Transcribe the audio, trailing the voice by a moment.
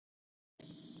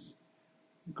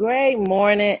Great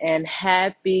morning and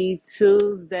happy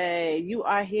Tuesday. You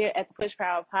are here at the Push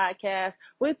Power Podcast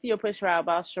with your Push Power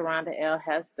boss, Sharonda L.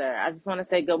 Hester. I just want to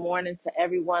say good morning to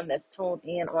everyone that's tuned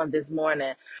in on this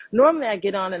morning. Normally, I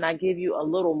get on and I give you a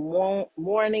little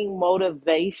morning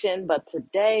motivation, but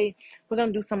today we're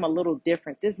going to do something a little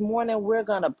different. This morning, we're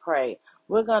going to pray.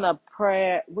 We're gonna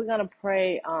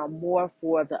pray more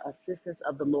for the assistance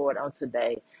of the Lord on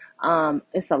today.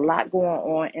 It's a lot going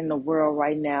on in the world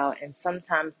right now, and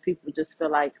sometimes people just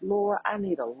feel like, Lord, I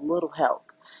need a little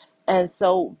help. And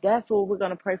so that's what we're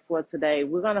going to pray for today.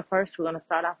 We're going to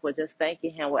start off with just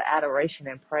thanking Him with adoration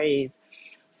and praise.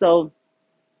 So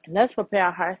let's prepare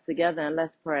our hearts together and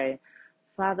let's pray.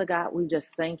 Father God, we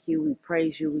just thank you, we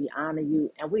praise you, we honor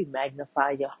you, and we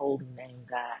magnify your holy name,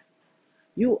 God.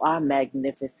 You are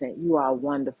magnificent, you are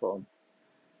wonderful.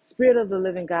 Spirit of the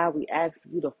living God, we ask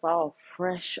you to fall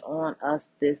fresh on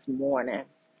us this morning.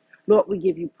 Lord, we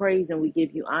give you praise and we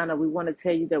give you honor. We want to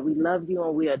tell you that we love you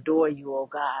and we adore you, oh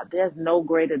God. There's no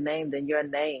greater name than your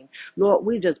name. Lord,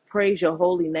 we just praise your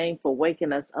holy name for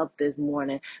waking us up this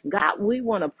morning. God, we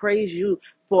want to praise you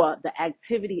for the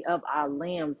activity of our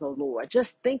limbs, oh Lord.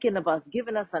 Just thinking of us,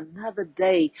 giving us another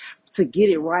day to get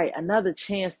it right, another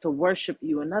chance to worship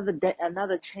you, another day,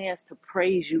 another chance to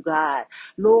praise you, God.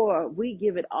 Lord, we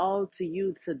give it all to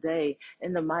you today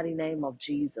in the mighty name of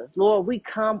Jesus. Lord, we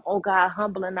come, oh God,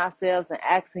 humbling ourselves and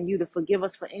asking you to forgive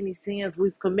us for any sins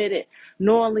we've committed,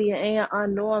 knowingly and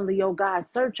unknowingly, oh God.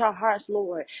 Search our hearts,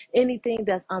 Lord. Anything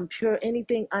that's impure,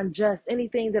 anything unjust,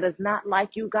 anything that is not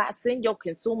like you, God, send your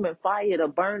consuming fire to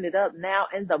burn it up now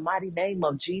in the mighty name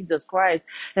of Jesus Christ.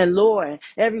 And Lord,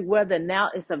 everywhere that now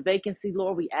is a vacancy,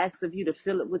 Lord, we ask of you to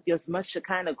fill it with your as much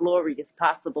Shekinah glory as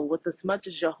possible, with as much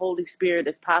as your Holy Spirit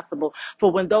as possible.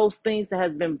 For when those things that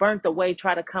has been burnt away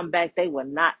try to come back, they will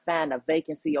not find a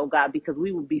vacancy, oh God, because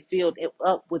we will be filled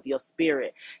up with your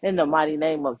spirit in the mighty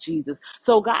name of Jesus.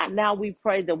 So God, now we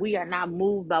pray that we are not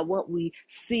moved by what we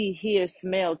see, hear,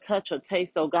 smell, touch, or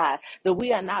taste, oh God, that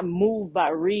we are not moved by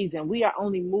reason. We are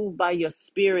only moved by your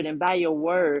spirit and by your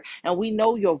word. And we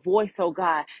know your voice, oh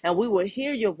God, and we will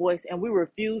hear your voice and we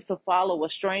refuse to follow a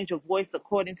stranger voice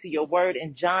according to your word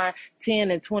in John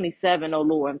 10 and 27, oh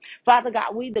Lord. Father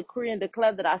God, we decree and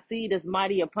declare that our seed is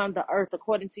mighty upon the earth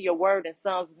according to your word in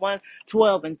Psalms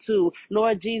 112 and 2.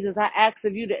 Lord Jesus, I ask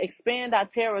of you to expand our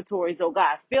territories, oh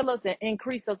God. Fill us and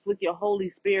increase us with your Holy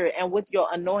Spirit and with your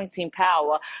anointing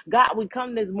power. God, we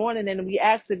come this morning and we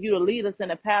ask of you to lead us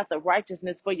in a path of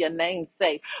righteousness for your name's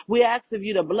sake. We ask of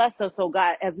you to bless us, oh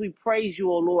God, as we praise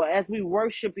you, oh Lord, as we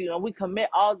worship you and we commit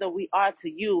all that we are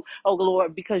to you, oh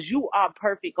Lord, because you are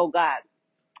perfect, oh God.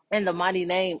 In the mighty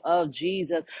name of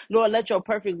Jesus. Lord, let your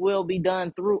perfect will be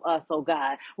done through us, oh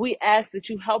God. We ask that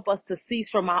you help us to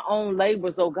cease from our own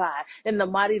labors, oh God. In the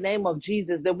mighty name of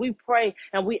Jesus, that we pray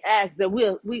and we ask that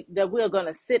we're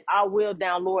gonna sit our will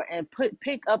down, Lord, and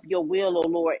pick up your will, oh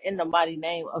Lord, in the mighty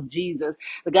name of Jesus.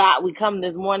 God, we come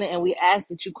this morning and we ask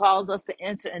that you cause us to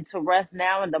enter into rest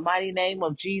now in the mighty name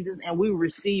of Jesus, and we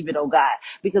receive it, oh God,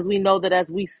 because we know that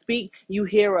as we speak, you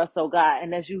hear us, oh God,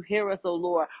 and as you hear us, oh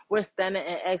Lord, we're standing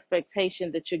in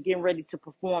expectation that you're getting ready to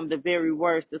perform the very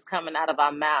words that's coming out of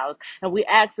our mouths. And we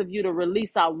ask of you to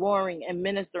release our warring and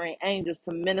ministering angels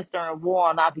to minister and war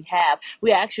on our behalf.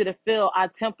 We ask you to fill our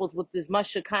temples with as much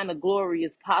Shekinah glory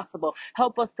as possible.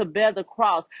 Help us to bear the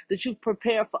cross that you've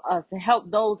prepared for us, and help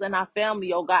those in our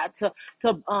family, oh God,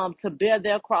 to bear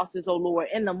their crosses, oh Lord,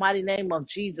 in the mighty name of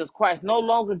Jesus Christ. No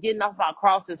longer getting off our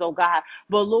crosses, oh God,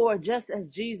 but Lord, just as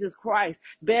Jesus Christ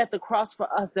bear the cross for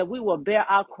us, that we will bear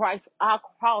our cross,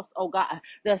 oh God,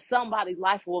 that somebody's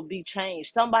life will be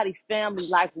changed, somebody's family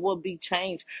life will be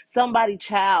changed, somebody's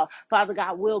child, Father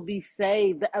God, will be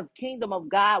saved, the kingdom of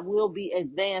God will be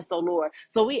advanced, oh Lord.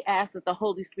 So we ask that the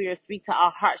Holy Spirit speak to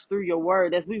our hearts through your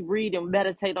word as we read and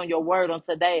meditate on your word on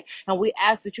today. And we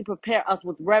ask that you prepare us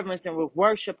with reverence and with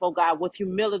worship, oh God, with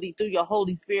humility through your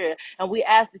Holy Spirit. And we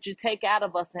ask that you take out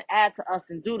of us and add to us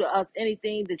and do to us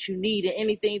anything that you need and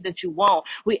anything that you want.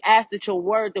 We ask that your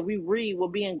word that we read will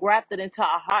be engrafted into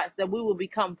our hearts, that we will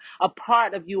become a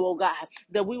part of you, oh God,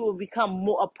 that we will become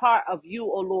more a part of you,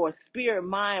 oh Lord, spirit,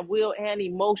 mind, will, and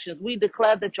emotions. We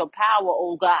declare that your power,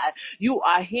 oh God, you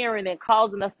are hearing and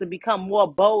causing us to become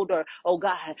more bolder, oh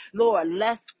God. Lord,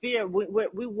 less fear. We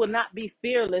will not be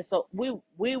fearless. So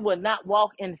we will not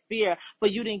walk in fear, for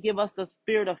you didn't give us the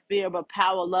spirit of fear, but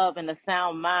power, love, and a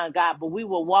sound mind, God. But we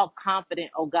will walk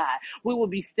confident, oh God. We will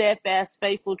be steadfast,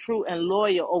 faithful, true, and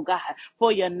loyal, oh God,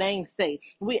 for your name's sake.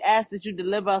 We ask that you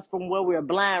deliver us from where we're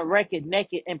blind, wretched,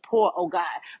 naked, and poor, oh God.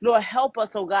 Lord, help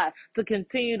us, oh God, to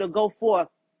continue to go forth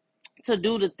to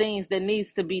do the things that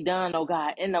needs to be done, oh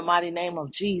God, in the mighty name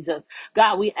of Jesus.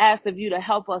 God, we ask of you to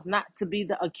help us not to be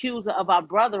the accuser of our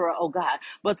brother, oh God,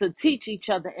 but to teach each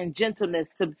other in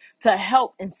gentleness, to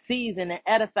help and season and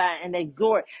edify and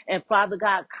exhort, and Father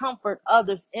God, comfort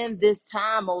others in this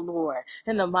time, oh Lord,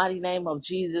 in the mighty name of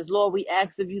Jesus. Lord, we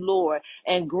ask of you, Lord,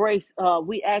 and grace,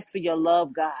 we ask for your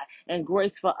love, God, and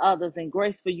grace for others, and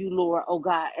grace for you, Lord, oh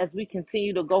God, as we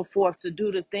continue to go forth to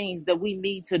do the things that we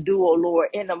need to do, oh Lord,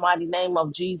 in the mighty name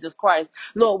of Jesus Christ.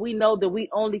 Lord, we know that we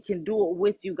only can do it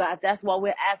with you, God. That's why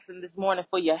we're asking this morning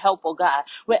for your help, oh God.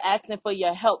 We're asking for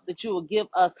your help, that you will give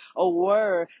us a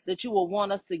word that you will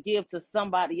want us to give to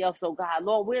somebody else, oh God.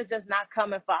 Lord, we're just not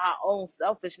coming for our own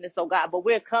selfishness, oh God, but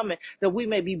we're coming that we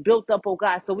may be built up, oh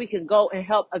God, so we can go and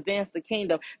help advance the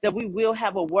kingdom, that we will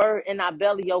have a word in our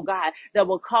belly, oh God, that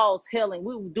will cause healing.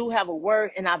 We do have a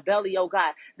word in our belly, oh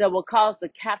God, that will cause the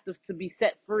captives to be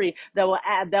set free, that will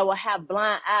have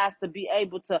blind eyes to be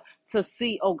able to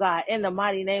see, oh God, in the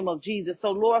mighty name of Jesus.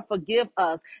 So Lord, forgive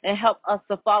us and help us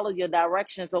to follow your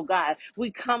directions, oh God.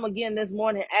 We come again this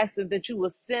morning asking that you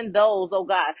will send those, oh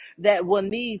God, that will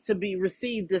need to be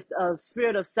received this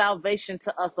spirit of salvation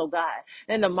to us, oh God,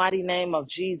 in the mighty name of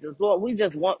Jesus. Lord, we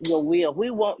just want your will.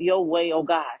 We want your way, oh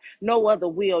God. No other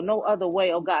will, no other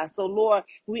way, oh God. So Lord,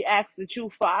 we ask that you,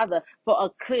 Father, for a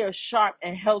clear, sharp,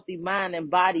 and healthy mind and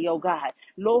body, oh God.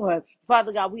 Lord,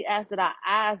 Father God, we ask that our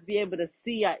eyes be able to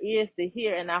see, our ears to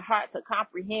hear, and our heart to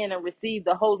comprehend and receive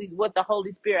what the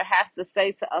Holy Spirit has to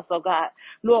say to us, oh God.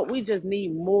 Lord, we just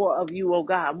need more of you, oh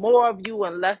God. More of you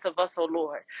and less of us, oh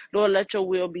Lord. Lord, let your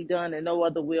will be done and no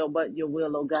other will but your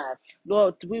will, oh God.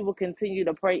 Lord, we will continue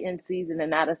to pray in season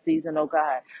and out of season, oh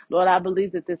God. Lord, I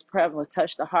believe that this prayer will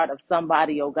touch the heart of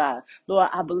somebody, oh God. Lord,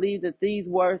 I believe that these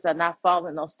words are not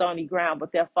falling on stony ground,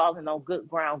 but they're falling on good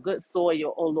ground, good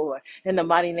soil, oh Lord, in the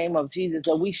mighty name of Jesus,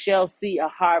 that we shall see a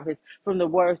harvest from the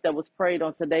words that was prayed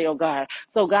on today, oh God.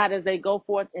 So God, as they go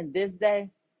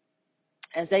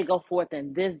forth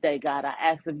in this day, God, I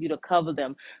ask of you to cover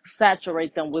them,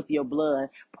 saturate them with your blood,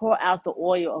 pour out the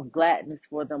oil of gladness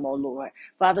for them, oh Lord.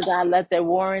 Father God, let their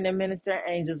warring and ministering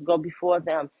angels go before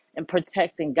them and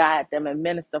protect and guide them and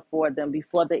minister for them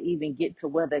before they even get to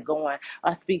where they're going.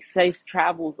 I speak safe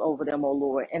travels over them, oh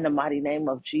Lord, in the mighty name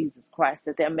of Jesus Christ,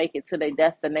 that they'll make it to their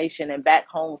destination and back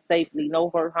home safely.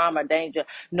 No hurt, harm, or danger,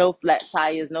 no flat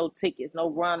tires, no tickets,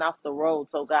 no run off the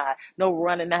roads, oh God, no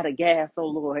running out of gas, oh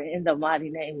Lord, in the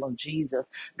mighty name of Jesus.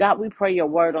 God, we pray your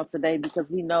word on today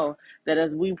because we know that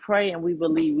as we pray and we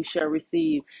believe, we shall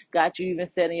receive. God, you even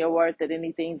said in your word that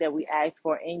anything that we ask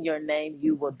for in your name,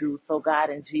 you will do. So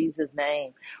God, in Jesus'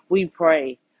 name, we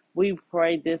pray. We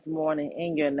pray this morning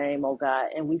in your name, oh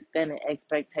God, and we stand in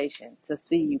expectation to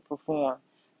see you perform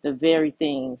the very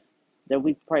things that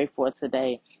we pray for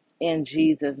today. In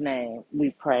Jesus' name,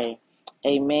 we pray.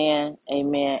 Amen,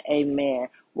 amen, amen.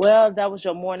 Well, that was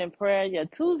your morning prayer, your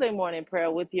Tuesday morning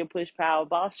prayer with your Push Power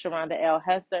boss, Sharonda L.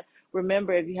 Hester.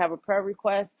 Remember, if you have a prayer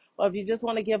request or if you just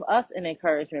want to give us an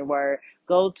encouragement word,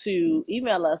 go to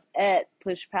email us at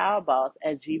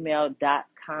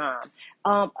pushpowerboss@gmail.com.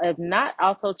 If not,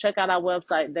 also check out our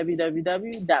website,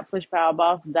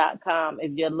 www.pushpowerboss.com,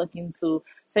 if you're looking to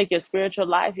take your spiritual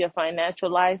life, your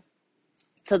financial life,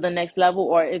 to the next level,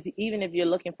 or even if you're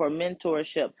looking for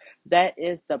mentorship, that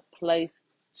is the place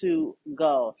to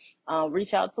go.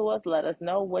 Reach out to us, let us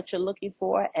know what you're looking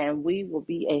for, and we will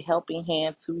be a helping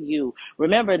hand to you.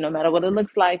 Remember, no matter what it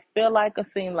looks like, feel like, or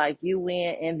seem like, you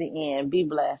win in the end. Be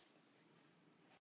blessed.